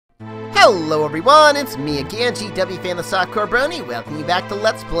Hello everyone, it's me again, GW Fan the Softcore Brony, welcoming you back to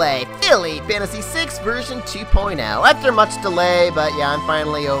Let's Play Philly Fantasy 6 version 2.0. After much delay, but yeah, I'm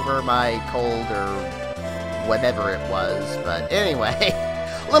finally over my cold or whatever it was. But anyway,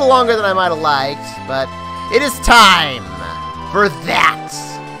 a little longer than I might have liked, but it is time for that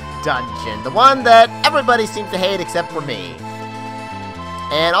dungeon. The one that everybody seems to hate except for me.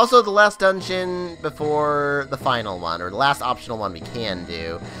 And also the last dungeon before the final one, or the last optional one we can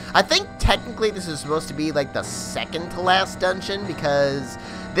do. I think technically this is supposed to be like the second to last dungeon, because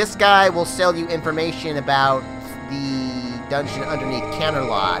this guy will sell you information about the dungeon underneath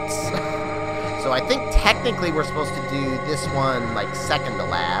Counterlots. So I think technically we're supposed to do this one like second to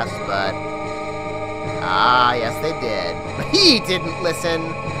last, but... ah, yes they did. He didn't listen,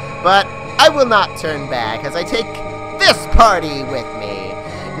 but I will not turn back as I take this party with me.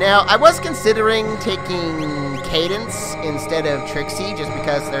 Now, I was considering taking Cadence instead of Trixie, just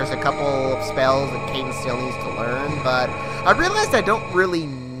because there's a couple of spells that Cadence still needs to learn, but I realized I don't really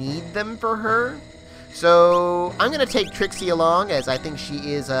need them for her. So, I'm going to take Trixie along, as I think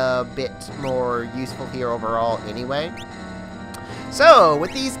she is a bit more useful here overall anyway. So,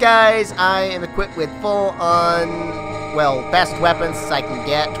 with these guys, I am equipped with full-on, well, best weapons I can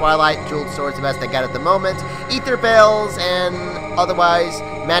get. Twilight, Jeweled Swords, the best I got at the moment. Ether Bells, and otherwise,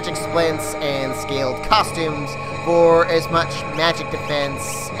 magic splints and scaled costumes for as much magic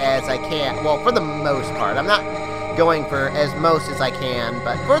defense as I can. Well, for the most part. I'm not going for as most as I can,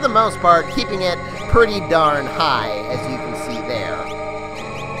 but for the most part, keeping it pretty darn high, as you can see there.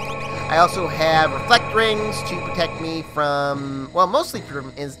 I also have reflect rings to protect me from, well, mostly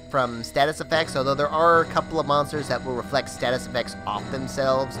from status effects, although there are a couple of monsters that will reflect status effects off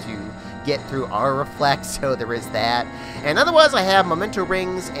themselves to get through our reflect, so there is that. And otherwise, I have memento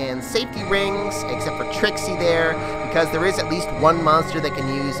rings and safety rings, except for Trixie there, because there is at least one monster that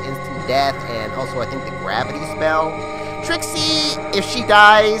can use instant death, and also I think the gravity spell. Trixie, if she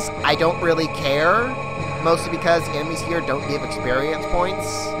dies, I don't really care, mostly because enemies here don't give experience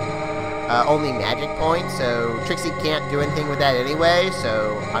points. Only magic points, so Trixie can't do anything with that anyway,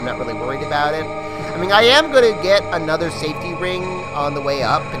 so I'm not really worried about it. I mean, I am going to get another safety ring on the way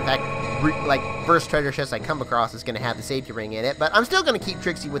up. In fact, like, first treasure chest I come across is going to have the safety ring in it, but I'm still going to keep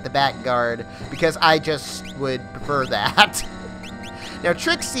Trixie with the back guard, because I just would prefer that. Now,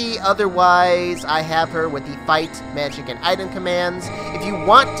 Trixie, otherwise, I have her with the fight, magic, and item commands. If you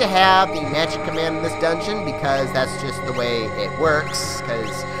want to have the magic command in this dungeon, because that's just the way it works,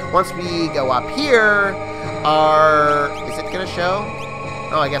 because once we go up here, is it going to show?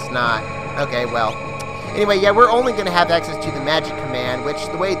 Oh, I guess not. Okay, well. Anyway, yeah, we're only going to have access to the magic command, which,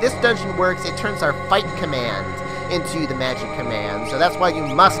 the way this dungeon works, it turns our fight command into the magic command. So that's why you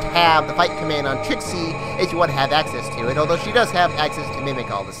must have the fight command on Trixie if you want to have access to it, although she does have access to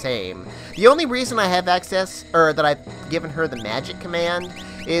Mimic all the same. The only reason I have access, or that I've given her the magic command,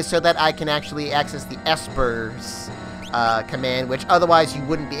 is so that I can actually access the Esper's command, which otherwise you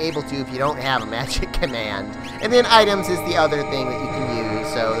wouldn't be able to if you don't have a magic command. And then items is the other thing that you can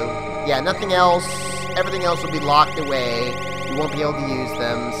use, so yeah, nothing else, everything else will be locked away, you won't be able to use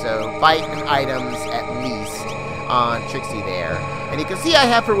them, so fight and items at least on Trixie there. And you can see I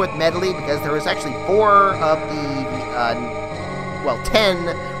have her with Medley, because there is actually 4 of the, 10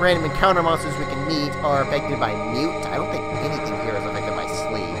 random encounter monsters we can meet are affected by mute. I don't think anything here is affected by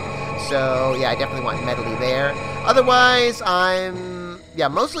sleep. So, yeah, I definitely want Medley there. Otherwise, I'm,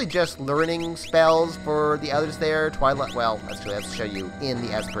 mostly just learning spells for the others there. Twilight, well, actually, let's show you in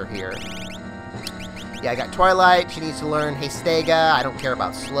the Esper here. Yeah, I got Twilight. She needs to learn Hastega. I don't care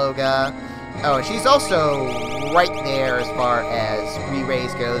about Sloga. Oh, and she's also right there as far as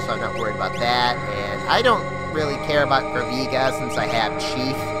re-raise goes, so I'm not worried about that. And I don't really care about Graviga since I have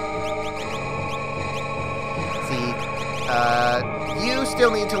Chief. See, you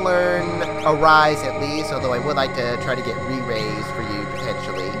still need to learn Arise at least, although I would like to try to get re-raise for you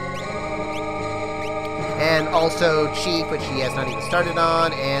potentially. And also Chief, which she has not even started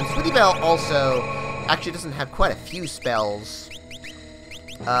on, and Sweetie Belle also actually doesn't have quite a few spells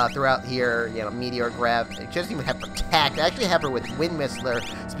throughout here, Meteor, Grav. She doesn't even have Protect. I actually have her with Wind Whistler,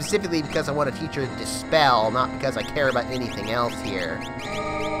 specifically because I want to teach her Dispel, not because I care about anything else here.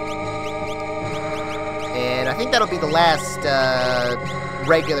 And I think that'll be the last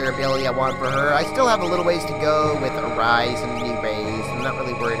regular ability I want for her. I still have a little ways to go with Arise and Re-Raise. I'm not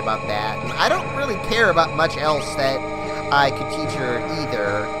really worried about that. And I don't really care about much else that I could teach her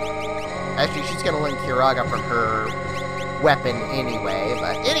either. Actually, she's going to learn Kiraga from her weapon anyway,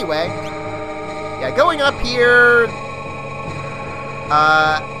 but anyway, yeah, going up here,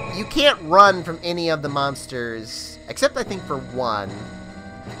 you can't run from any of the monsters, except I think for one.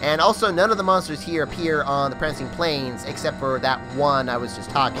 And also, none of the monsters here appear on the Prancing Plains, except for that one I was just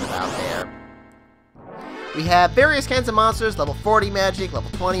talking about there. We have various kinds of monsters, level 40 magic, level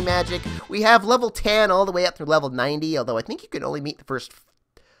 20 magic. We have level 10 all the way up through level 90, although I think you can only meet the first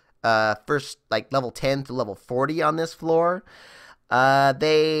like, level 10 to level 40 on this floor.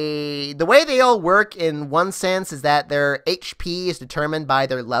 The way they all work in one sense is that their HP is determined by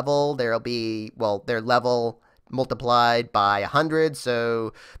their level. There'll be, well, their level multiplied by 100,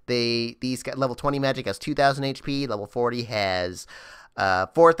 so these level 20 magic has 2,000 HP, level 40 has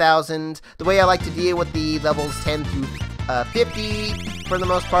 4,000. The way I like to deal with the levels 10 through 50, for the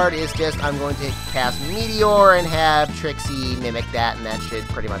most part, is just I'm going to cast Meteor and have Trixie mimic that, and that should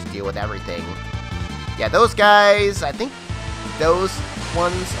pretty much deal with everything. Yeah, those guys, I think those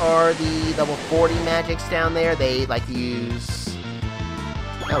ones are the level 40 magics down there. They like to use...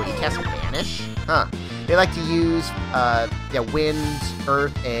 Oh, he cast Vanish? Huh. They like to use wind,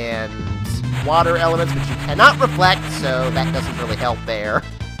 earth, and water elements, which you cannot reflect, so that doesn't really help there.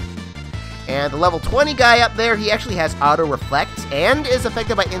 And the level 20 guy up there, he actually has auto reflect and is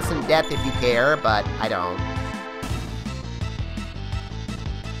affected by instant death if you care, but I don't.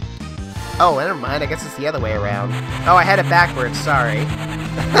 Oh, never mind, I guess it's the other way around. Oh, I had it backwards, sorry.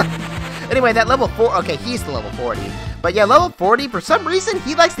 Anyway, that level 4, okay, he's the level 40. But yeah, level 40, for some reason,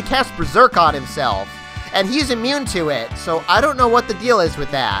 he likes to cast Berserk on himself. And he's immune to it, so I don't know what the deal is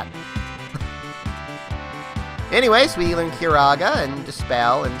with that. Anyways, we learn Kiraga and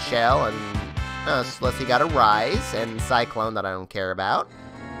Dispel and Shell and Celestia got a Rise and Cyclone that I don't care about.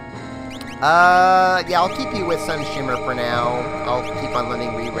 Yeah, I'll keep you with Sun Shimmer for now. I'll keep on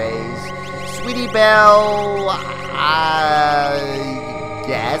learning Re-Raise. Sweetie Belle, I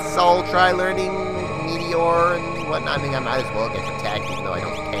guess I'll try learning Meteor and whatnot. I mean, I might as well get Protect even though I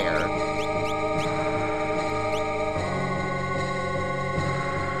don't care.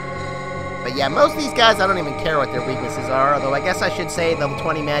 But yeah, most of these guys, I don't even care what their weaknesses are, although I guess I should say level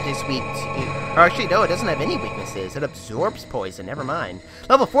 20 magic's weak to... Or actually, no, it doesn't have any weaknesses. It absorbs poison, never mind.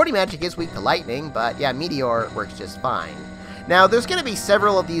 Level 40 magic is weak to lightning, but yeah, Meteor works just fine. Now, there's going to be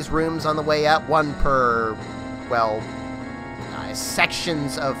several of these rooms on the way up, one per, well,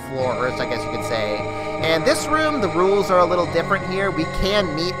 sections of floors, I guess you could say. And this room, the rules are a little different here. We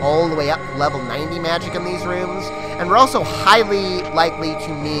can meet all the way up to level 90 magic in these rooms, and we're also highly likely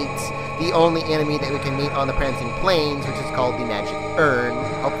to meet the only enemy that we can meet on the Prancing Plains, which is called the Magic Urn.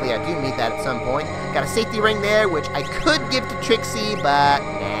 Hopefully I do meet that at some point. Got a safety ring there, which I could give to Trixie, but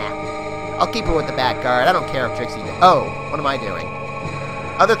nah. I'll keep her with the back guard. I don't care if Trixie... Oh, what am I doing?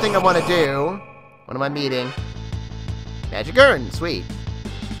 Other thing I want to do... What am I meeting? Magic Urn, sweet.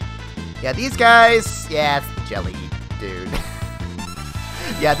 Yeah, these guys... Yeah, it's the jelly dude.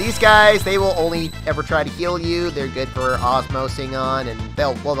 Yeah, these guys, they will only ever try to heal you. They're good for osmosing on, and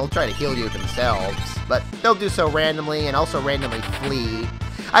they'll try to heal you themselves. But they'll do so randomly, and also randomly flee.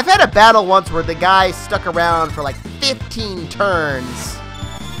 I've had a battle once where the guy stuck around for like 15 turns.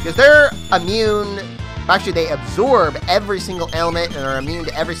 Because they're immune... Actually, they absorb every single element and are immune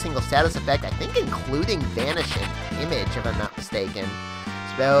to every single status effect, I think including Vanish and Image, if I'm not mistaken.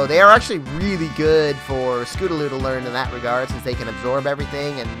 So they are actually really good for Scootaloo to learn in that regard, since they can absorb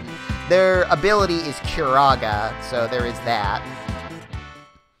everything, and their ability is Kiraga, so there is that.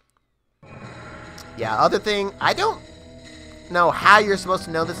 Yeah, other thing, I don't know how you're supposed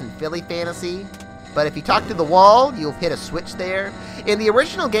to know this in Philly Fantasy, but if you talk to the wall, you'll hit a switch there. In the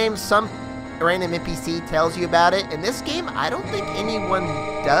original game, some random NPC tells you about it. In this game, I don't think anyone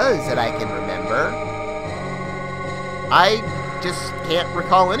does that I can remember. I just can't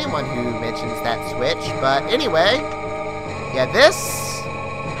recall anyone who mentions that switch, but anyway, yeah, this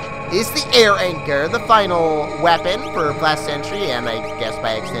is the Air Anchor, the final weapon for Blast Sentry, and I guess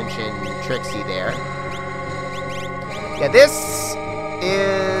by extension, Trixie there. Yeah, this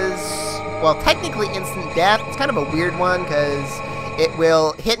is, well, technically instant death. It's kind of a weird one, because it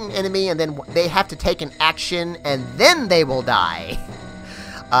will hit an enemy, and then they have to take an action, and then they will die.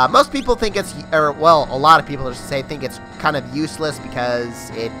 Most people think it's, or, well, a lot of people, I should say, think it's kind of useless because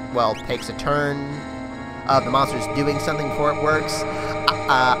it, well, takes a turn of the monsters doing something before it works.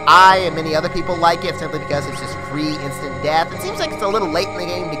 I and many other people like it simply because it's just free instant death. It seems like it's a little late in the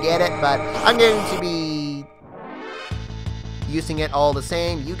game to get it, but I'm going to be using it all the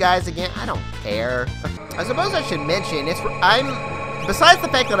same. You guys, again, I don't care. I suppose I should mention, besides the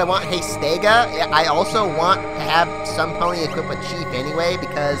fact that I want Hastega, I also want to have some pony equipped with Chief anyway,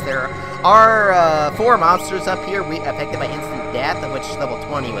 because there are 4 monsters up here affected by instant death, of which level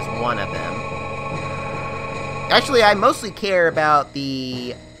 20 was one of them. Actually, I mostly care about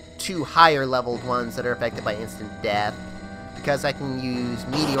the 2 higher leveled ones that are affected by instant death. because I can use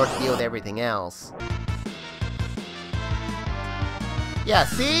Meteor to deal with everything else. Yeah,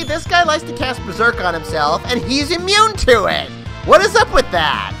 see? This guy likes to cast Berserk on himself, and he's immune to it! What is up with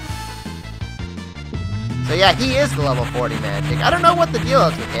that? So yeah, he is the level 40 magic. I don't know what the deal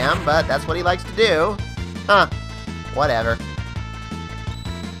is with him, but that's what he likes to do. Huh. Whatever.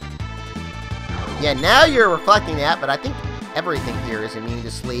 Yeah, now you're reflecting that, but I think everything here is immune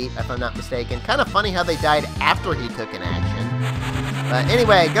to sleep, if I'm not mistaken. Kind of funny how they died after he took an action. But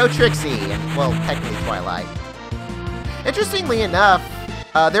anyway, go Trixie, and, well, technically Twilight. Interestingly enough,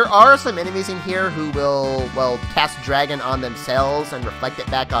 there are some enemies in here who will, well, cast Dragon on themselves and reflect it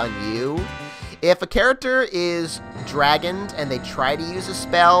back on you. If a character is dragoned and they try to use a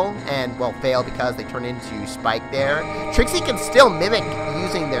spell and, well, fail because they turn into Spike there, Trixie can still mimic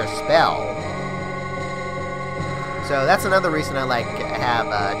using their spell. So that's another reason I like to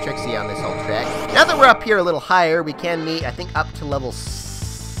have Trixie on this whole trick. Now that we're up here a little higher, we can meet, I think, up to level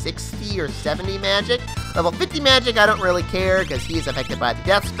 60 or 70 magic. Level 50 magic, I don't really care, because he is affected by the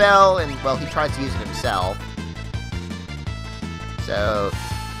death spell, and, well, he tries to use it himself. So,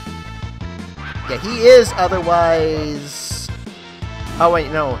 yeah, he is otherwise... Oh,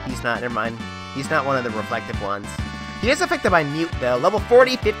 wait, no, he's not. Never mind. He's not one of the reflective ones. He is affected by Mute, though. Level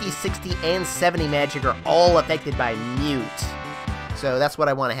 40, 50, 60, and 70 magic are all affected by Mute. So that's what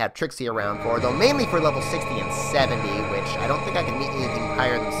I want to have Trixie around for, though mainly for level 60 and 70, which I don't think I can meet anything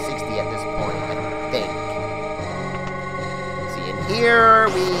higher than 60 at this point, I think. See, and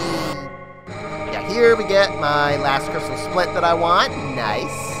here we get my last crystal split that I want.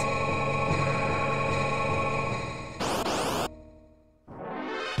 Nice.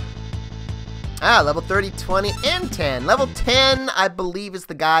 Ah, level 30, 20, and 10. Level 10, I believe, is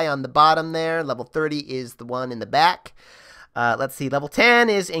the guy on the bottom there. Level 30 is the one in the back. Let's see, level 10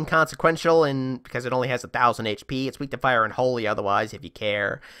 is inconsequential because it only has 1,000 HP. It's weak to fire and holy otherwise, if you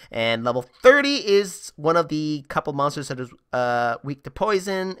care. And level 30 is one of the couple monsters that is weak to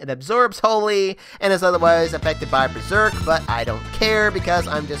poison. It absorbs holy and is otherwise affected by berserk, but I don't care because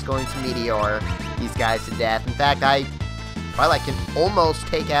I'm just going to meteor these guys to death. In fact, Twilight can almost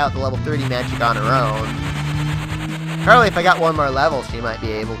take out the level 30 magic on her own. Probably if I got one more level, she might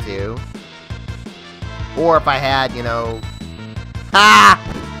be able to. Or if I had, you know...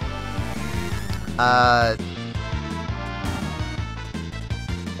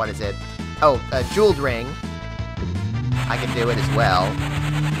 What is it? Oh, a Jeweled Ring. I can do it as well.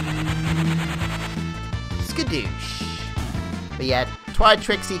 Skadoosh. But yeah, Twilight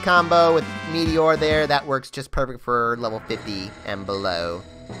Trixie combo with Meteor there, that works just perfect for level 50 and below.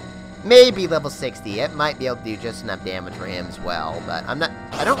 Maybe level 60. It might be able to do just enough damage for him as well, but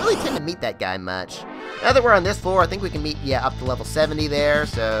I don't really tend to meet that guy much. Now that we're on this floor, I think we can meet, yeah, up to level 70 there.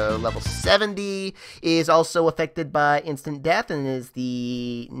 So level 70 is also affected by instant death and is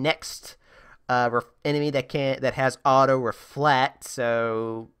the next enemy that has auto reflect.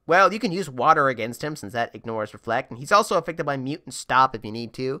 So, well, you can use water against him since that ignores reflect. And he's also affected by mute and stop if you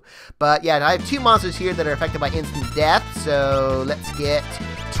need to. But yeah, I have two monsters here that are affected by instant death. So let's get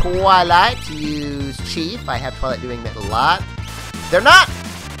Twilight to use Chief. I have Twilight doing that a lot. They're not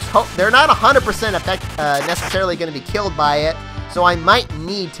 100% necessarily going to be killed by it, so I might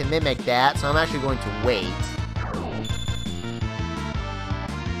need to mimic that, so I'm actually going to wait.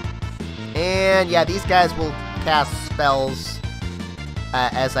 And yeah, these guys will cast spells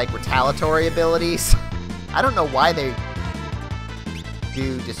as like retaliatory abilities. I don't know why they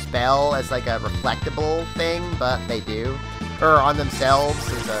do Dispel as like a reflectable thing, but they do. Or on themselves,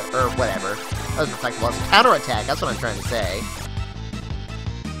 or whatever. That was reflectable. It's counterattack, that's what I'm trying to say.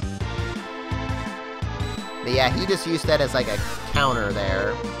 But yeah, he just used that as like a counter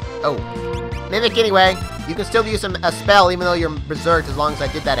there. Oh, Mimic anyway. You can still use a spell even though you're berserked as long as I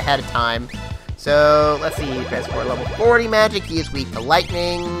did that ahead of time. So, let's see, transport level 40 magic. He is weak to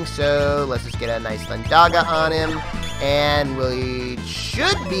lightning, so let's just get a nice Thundaga on him. And we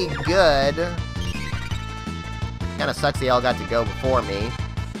should be good. Kinda sucks they all got to go before me.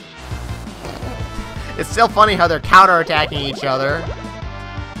 It's still funny how they're counterattacking each other.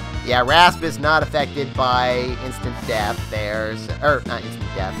 Yeah, Rasp is not affected by instant death there. Or, not instant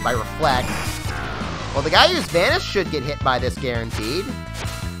death, by reflect. Well, the guy who's vanished should get hit by this guaranteed.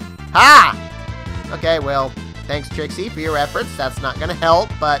 Ha! Okay, well, thanks Trixie for your efforts. That's not gonna help,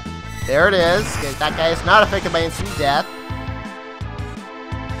 but there it is. That guy is not affected by instant death.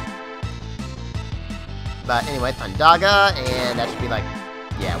 But anyway, Thundaga, and that should be like,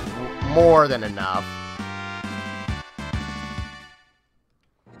 yeah, more than enough.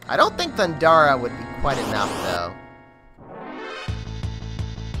 I don't think Thundara would be quite enough, though.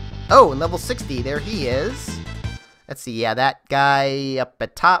 Oh, and level 60, there he is. Let's see, yeah, that guy up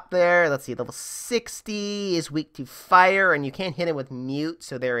at top there, let's see, level 60 is weak to fire, and you can't hit him with mute,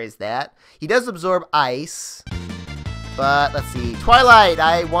 so there is that. He does absorb ice, but let's see, Twilight,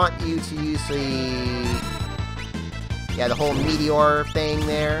 I want you to use the whole meteor thing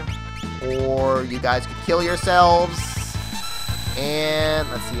there, or you guys could kill yourselves, and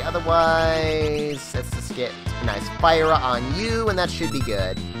let's see, otherwise, let's just get a nice fire on you, and that should be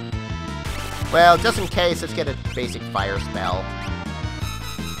good. Well, just in case, let's get a basic fire spell.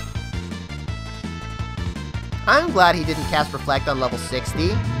 I'm glad he didn't cast Reflect on level 60.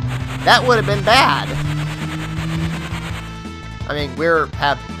 That would have been bad. I mean, we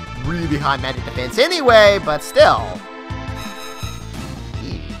have really high magic defense anyway, but still.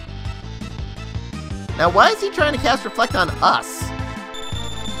 Now, why is he trying to cast Reflect on us?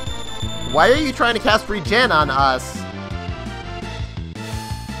 Why are you trying to cast Regen on us?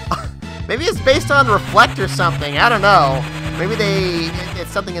 Maybe it's based on Reflect or something. I don't know. Maybe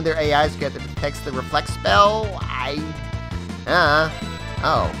it's something in their AI's get that detects the Reflect spell.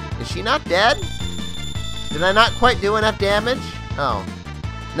 Oh, is she not dead? Did I not quite do enough damage? Oh.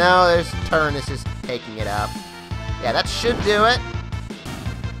 No, there's turn is just taking it up. Yeah, that should do it.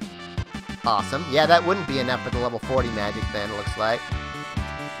 Awesome. Yeah, that wouldn't be enough for the level 40 magic then, it looks like.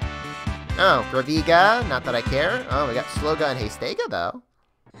 Oh, Raviga, not that I care. Oh, we got Sloga and Hastega, though.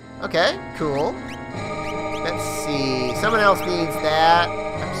 Okay, cool. Let's see. Someone else needs that.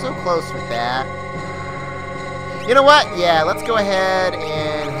 I'm so close with that. You know what? Yeah, let's go ahead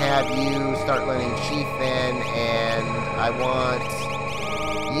and have you start learning Chief then, and I want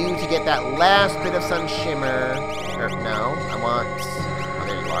you to get that last bit of Sun Shimmer. Or, no, I want... Oh,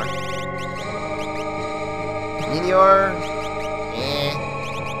 there you are. Meteor.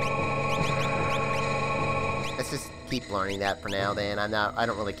 Let's just keep learning that for now then. I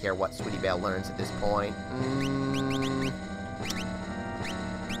don't really care what Sweetie Belle learns at this point.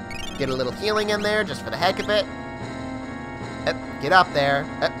 Get a little healing in there just for the heck of it. Get up there.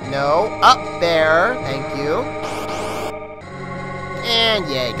 No, up there. Thank you. And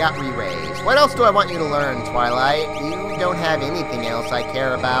yay, got re-raised. What else do I want you to learn, Twilight? You don't have anything else I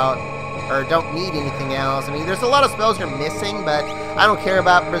care about. Or don't need anything else. I mean, there's a lot of spells you're missing, but I don't care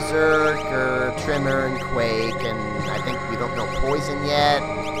about Berserk or Tremor and Quake, and I think we don't know Poison yet.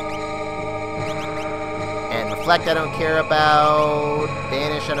 And Reflect I don't care about.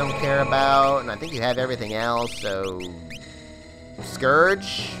 Banish I don't care about. And I think you have everything else, so...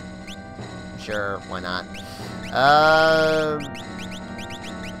 Scourge? Sure, why not?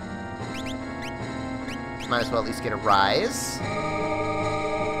 Might as well at least get a Rise.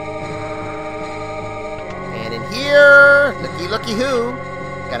 And in here, looky who.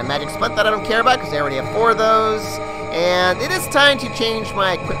 Got a Magic Splint that I don't care about because I already have 4 of those. And it is time to change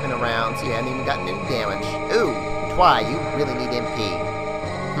my equipment around. See, I haven't even gotten any damage. Ooh, Twi, you really need MP.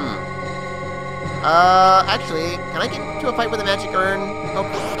 Actually, can I get into a fight with a Magic Urn? Oh,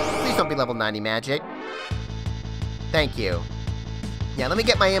 please don't be level 90 Magic. Thank you. Yeah, let me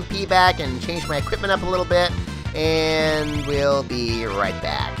get my MP back and change my equipment up a little bit, and we'll be right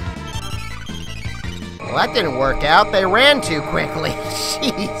back. Well, that didn't work out. They ran too quickly.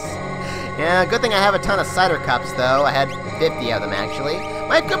 Jeez. Yeah, good thing I have a ton of cider cups, though. I had 50 of them, actually.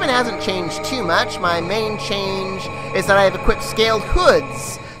 My equipment hasn't changed too much. My main change is that I have equipped scaled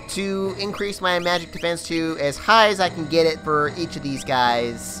hoods to increase my magic defense to as high as I can get it for each of these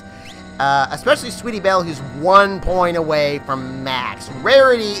guys. Especially Sweetie Belle, who's 1 point away from max.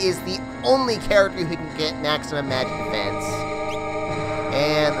 Rarity is the only character who can get maximum magic defense.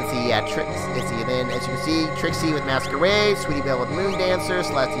 And let's see, yeah, let's see, then as you can see, Trixie with Masquerade, Sweetie Belle with Moon Dancer,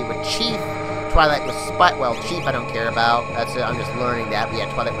 Celestia with Chief, Twilight with Spike. Well, Chief I don't care about. That's it, I'm just learning that. But yeah,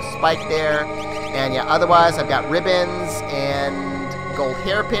 Twilight with Spike there. And yeah, otherwise I've got ribbons and gold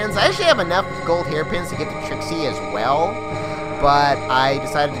hairpins. I actually have enough gold hairpins to give to Trixie as well. But I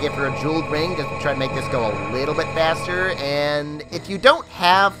decided to give her a jeweled ring just to try to make this go a little bit faster. And if you don't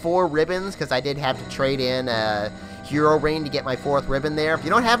have 4 ribbons, because I did have to trade in a hero ring to get my 4th ribbon there. If you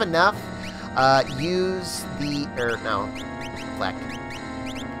don't have enough, use the, reflect,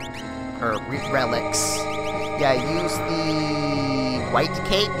 or relics. Yeah, use the white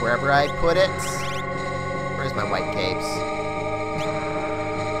cape wherever I put it. Where's my white capes?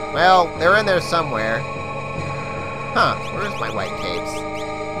 Well, they're in there somewhere. Huh, where's my white capes?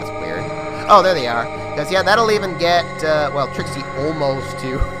 That's weird. Oh, there they are. Because, yeah, that'll even get, well, Trixie almost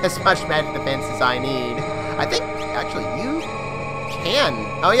to as much magic defense as I need. I think, actually, you can.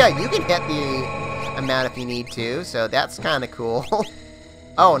 Oh, yeah, you can hit the amount if you need to, so that's kind of cool.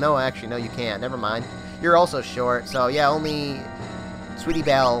 Oh, no, actually, no, you can't. Never mind. You're also short, so, yeah, only Sweetie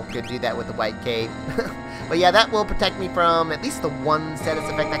Belle could do that with the white cape. But yeah, that will protect me from at least the one status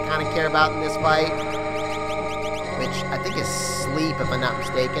effect I kind of care about in this fight, which I think is sleep, if I'm not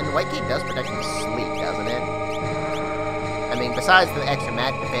mistaken. White Cape does protect from sleep, doesn't it? I mean, besides the extra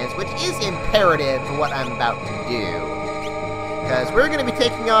magic defense, which is imperative for what I'm about to do. Because we're going to be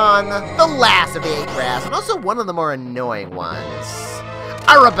taking on the last of the 8 grass, and also one of the more annoying ones.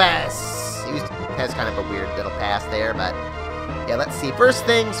 Erebus! He has kind of a weird little pass there, but yeah, let's see. First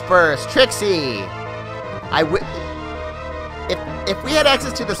things first, Trixie! If we had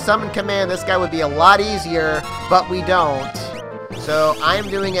access to the summon command, this guy would be a lot easier, but we don't. So I'm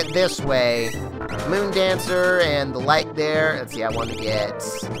doing it this way. Moon Dancer and the light there. Let's see, I want to get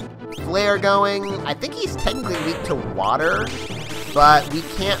Flare going. I think he's technically weak to water, but we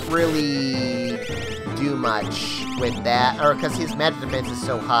can't really do much with that, or because his magic defense is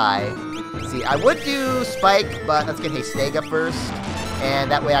so high. Let's see, I would do Spike, but let's get Hastega first,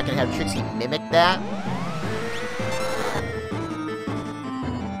 and that way I can have Trixie mimic that.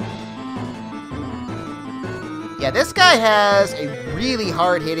 Yeah, this guy has a really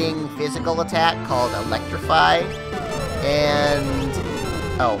hard-hitting physical attack called Electrify, and...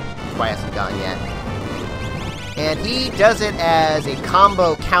 oh, Kawhi hasn't gone yet. And he does it as a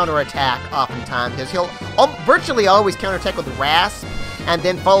combo counterattack oftentimes, because he'll virtually always counterattack with Rasp, and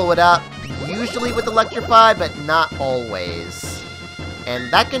then follow it up, usually with Electrify, but not always.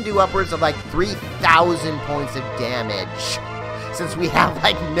 And that can do upwards of like 3,000 points of damage, since we have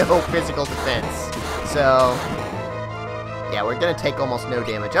like no physical defense. So... yeah, we're gonna take almost no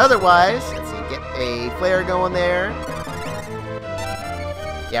damage otherwise. Let's see, get a flare going there.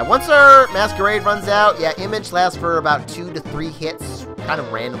 Yeah, once our Masquerade runs out, yeah, Image lasts for about 2 to 3 hits. Kind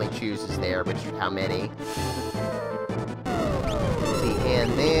of randomly chooses there, which how many. Let's see,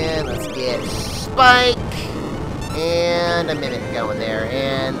 and then let's get Spike and a Mimic going there.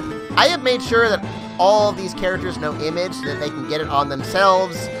 And I have made sure that all of these characters know Image so that they can get it on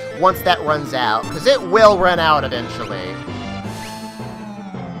themselves once that runs out, because it will run out eventually.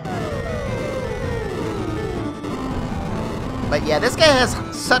 But yeah, this guy has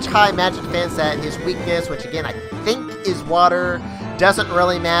such high magic defense that his weakness, which again I think is water, doesn't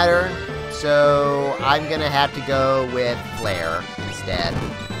really matter. So I'm gonna have to go with Flare instead.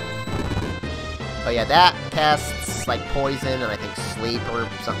 But yeah, that casts like poison and I think sleep or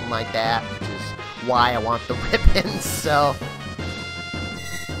something like that, which is why I want the ribbons. So,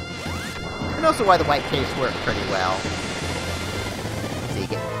 and also why the white capes work pretty well. You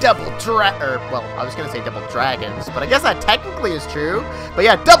get double well, I was gonna say double dragons, but I guess that technically is true. But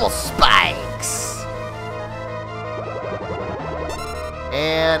yeah, double spikes!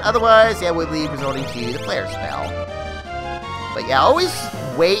 And otherwise, yeah, we leave resorting to the flare spell. But yeah, always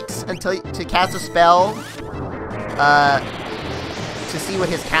wait until to cast a spell, to see what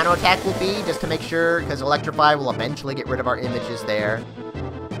his counterattack will be, just to make sure, because Electrify will eventually get rid of our images there.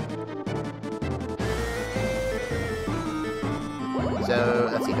 So,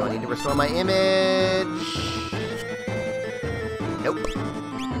 let's see, do I need to restore my image? Nope.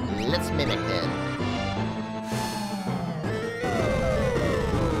 Let's Mimic then.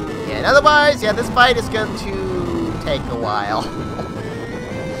 Yeah, and otherwise, yeah, this fight is going to take a while.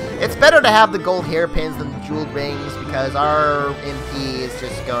 It's better to have the gold hairpins than the jeweled rings, because our MP is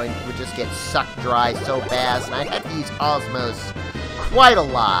just would just get sucked dry so fast, and I had to use Osmos quite a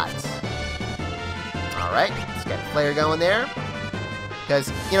lot. Alright, let's get Flare going there.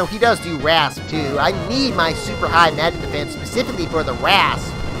 Because, you know, he does do Rasp, too. I need my super high magic defense specifically for the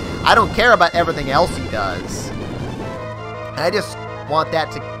Rasp. I don't care about everything else he does. I just want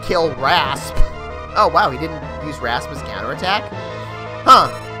that to kill Rasp. Oh, wow, he didn't use Rasp as counterattack? Huh.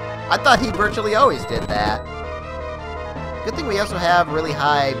 I thought he virtually always did that. Good thing we also have really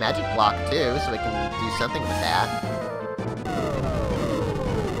high magic block, too, so we can do something with that.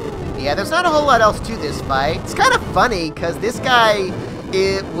 Yeah, there's not a whole lot else to this fight. It's kind of funny, because this guy...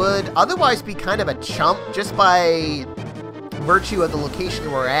 it would otherwise be kind of a chump just by virtue of the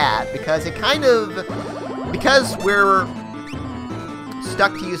location we're at, because it kind of, because we're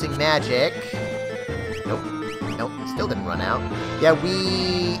stuck to using magic. Nope, still didn't run out. Yeah,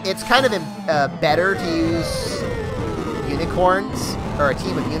 it's kind of better to use unicorns, or a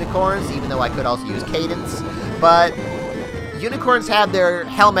team of unicorns, even though I could also use Cadence, but unicorns have their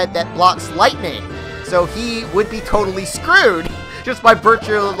helmet that blocks lightning, so he would be totally screwed. Just by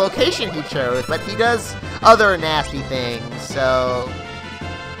virtue of the location he chose, but he does other nasty things, so...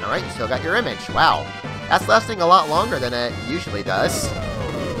 Alright, you still got your image. Wow. That's lasting a lot longer than it usually does.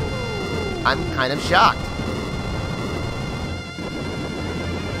 I'm kind of shocked.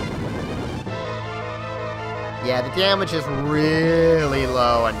 Yeah, the damage is really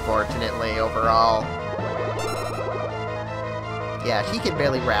low, unfortunately, overall. Yeah, he can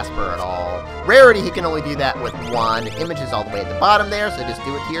barely rasp her at all. Rarity, he can only do that with one. Image is all the way at the bottom there, so just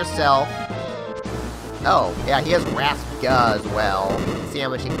do it to yourself. Oh, yeah, he has rasp as well. See how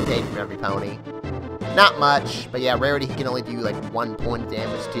much he can take from every pony. Not much, but yeah, Rarity he can only do like 1 point of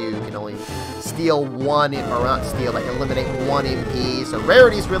damage to. He can only steal one, or not steal, like eliminate 1 MP. So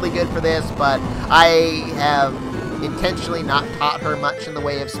Rarity's really good for this, but I have intentionally not taught her much in the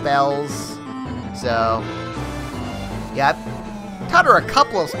way of spells. So, yeah, I've taught her a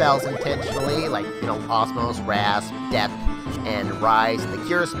couple of spells intentionally, like, you know, Osmos, Rasp, Depth, and Rise, the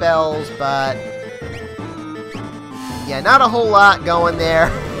Cure spells, but yeah, not a whole lot going there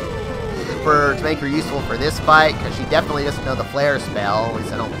to make her useful for this fight, because she definitely doesn't know the Flare spell. At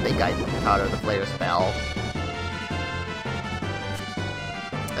least I don't think I taught her the Flare spell.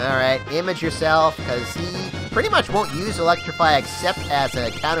 Alright, image yourself, because he pretty much won't use Electrify except as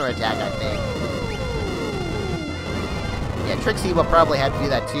a counterattack, I think. Yeah, Trixie will probably have to do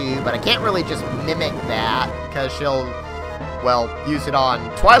that too, but I can't really just mimic that, because she'll, well, use it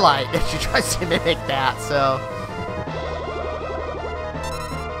on Twilight if she tries to mimic that, so...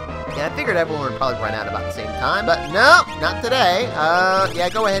 Yeah, I figured everyone would probably run out about the same time, but no, not today. Yeah,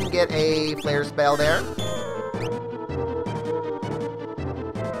 go ahead and get a Flare spell there.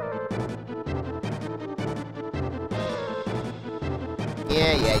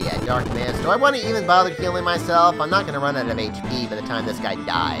 Yeah, Dark Mist. Do I want to even bother healing myself? I'm not going to run out of HP by the time this guy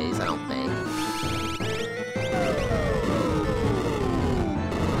dies, I don't think.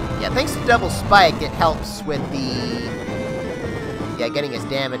 Yeah, thanks to Double Spike, it helps with the... Yeah, getting his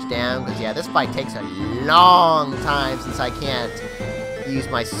damage down, because, yeah, this fight takes a long time since I can't use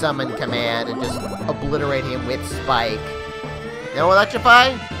my summon command and just obliterate him with Spike. No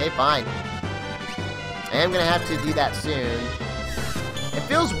Electrify? Okay, fine. I am going to have to do that soon. It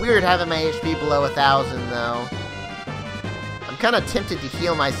feels weird having my HP below 1,000, though. I'm kind of tempted to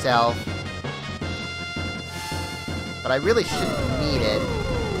heal myself, but I really shouldn't need it.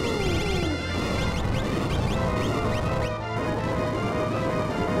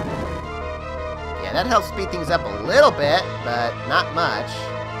 That helps speed things up a little bit, but not much.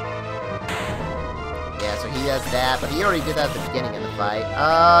 Yeah, so he does that, but he already did that at the beginning of the fight.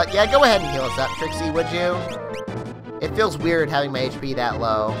 Yeah, go ahead and heal us up, Trixie, would you? It feels weird having my HP that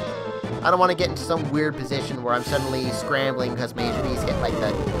low. I don't want to get into some weird position where I'm suddenly scrambling because my HP's hit like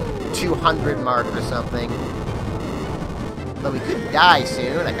the 200 mark or something. Though he could die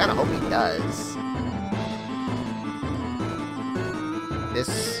soon, I kind of hope he does.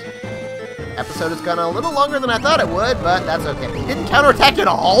 This episode has gone a little longer than I thought it would, but that's okay. He didn't counterattack at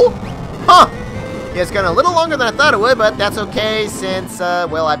all? Huh! Yeah, it's gone a little longer than I thought it would, but that's okay since,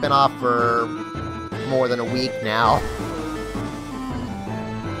 well, I've been off for more than a week now.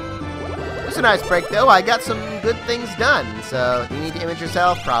 It was a nice break, though. I got some good things done, so you need to image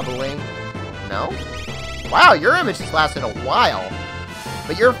yourself, probably. No? Wow, your image has lasted a while.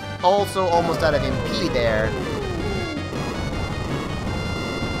 But you're also almost out of MP there.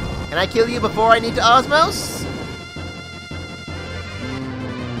 Can I kill you before I need to Osmos?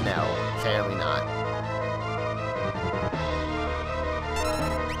 No, apparently not.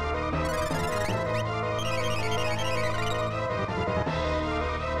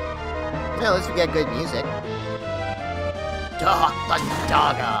 Well, at least we got good music. Dog,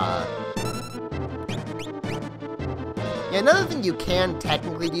 Daga. Yeah, another thing you can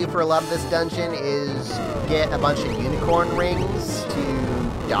technically do for a lot of this dungeon is get a bunch of unicorn rings to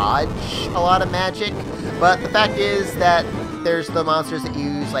dodge a lot of magic, but the fact is that there's the monsters that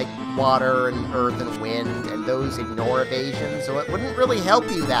use like water and earth and wind, and those ignore evasion, so it wouldn't really help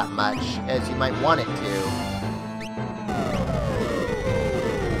you that much as you might want it to.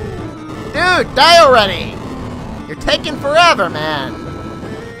 Dude, die already! You're taking forever, man!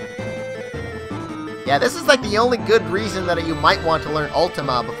 Yeah, this is like the only good reason that you might want to learn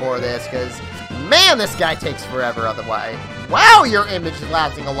Ultima before this, because man, this guy takes forever otherwise. Wow, your image is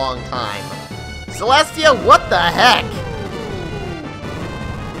lasting a long time. Celestia, what the heck?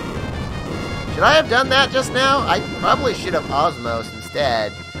 Should I have done that just now? I probably should have Osmos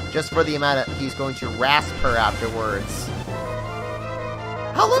instead, just for the amount of he's going to rasp her afterwards.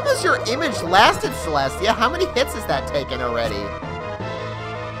 How long has your image lasted, Celestia? How many hits has that taken already?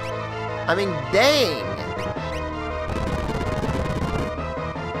 I mean, dang.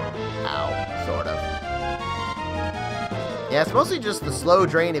 Ow, sort of. Yeah, it's mostly just the slow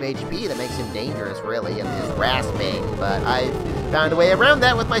drain of HP that makes him dangerous, really, and his rasping, but I've found a way around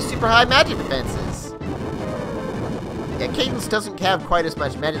that with my super high magic defenses. Yeah, Cadence doesn't have quite as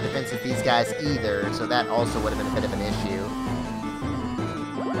much magic defense as these guys either, so that also would have been a bit of an issue.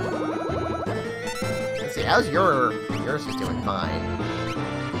 Let's see, how's your yours is doing fine.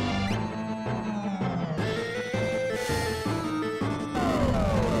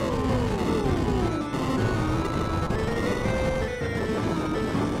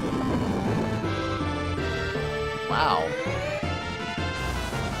 Wow.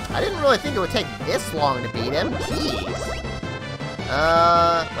 I didn't really think it would take this long to beat him. Jeez.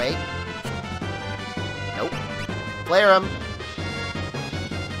 Wait. Nope. Flare him.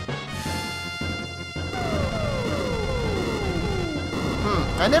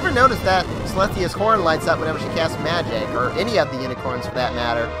 I never noticed that Celestia's horn lights up whenever she casts magic, or any of the unicorns for that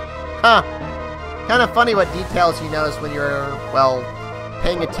matter. Huh. Kind of funny what details you notice when you're, well,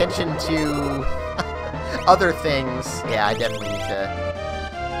 paying attention to other things. Yeah, I definitely need to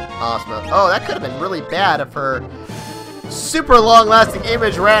Osmo. Oh, that could have been really bad if her super long-lasting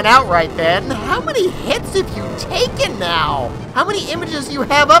image ran out right then. How many hits have you taken now? How many images do you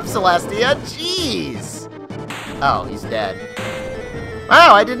have up, Celestia? Jeez. Oh, he's dead.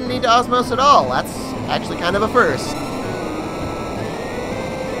 Wow, I didn't need to Osmos at all. That's actually kind of a first.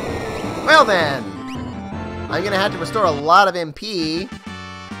 Well then, I'm gonna have to restore a lot of MP.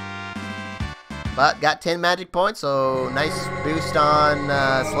 But got 10 magic points, so nice boost on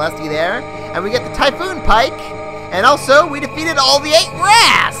Celestia there. And we get the Typhoon Pike. And also, we defeated all the 8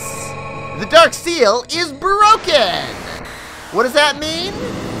 Wraths! The Dark Seal is broken! What does that mean?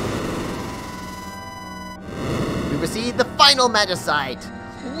 We received the final Magicite,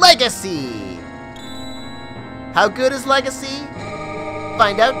 Legacy! How good is Legacy?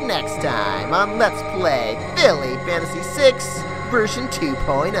 Find out next time on Let's Play Philly Fantasy 6 version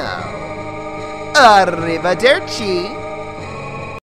 2.0. Arrivederci!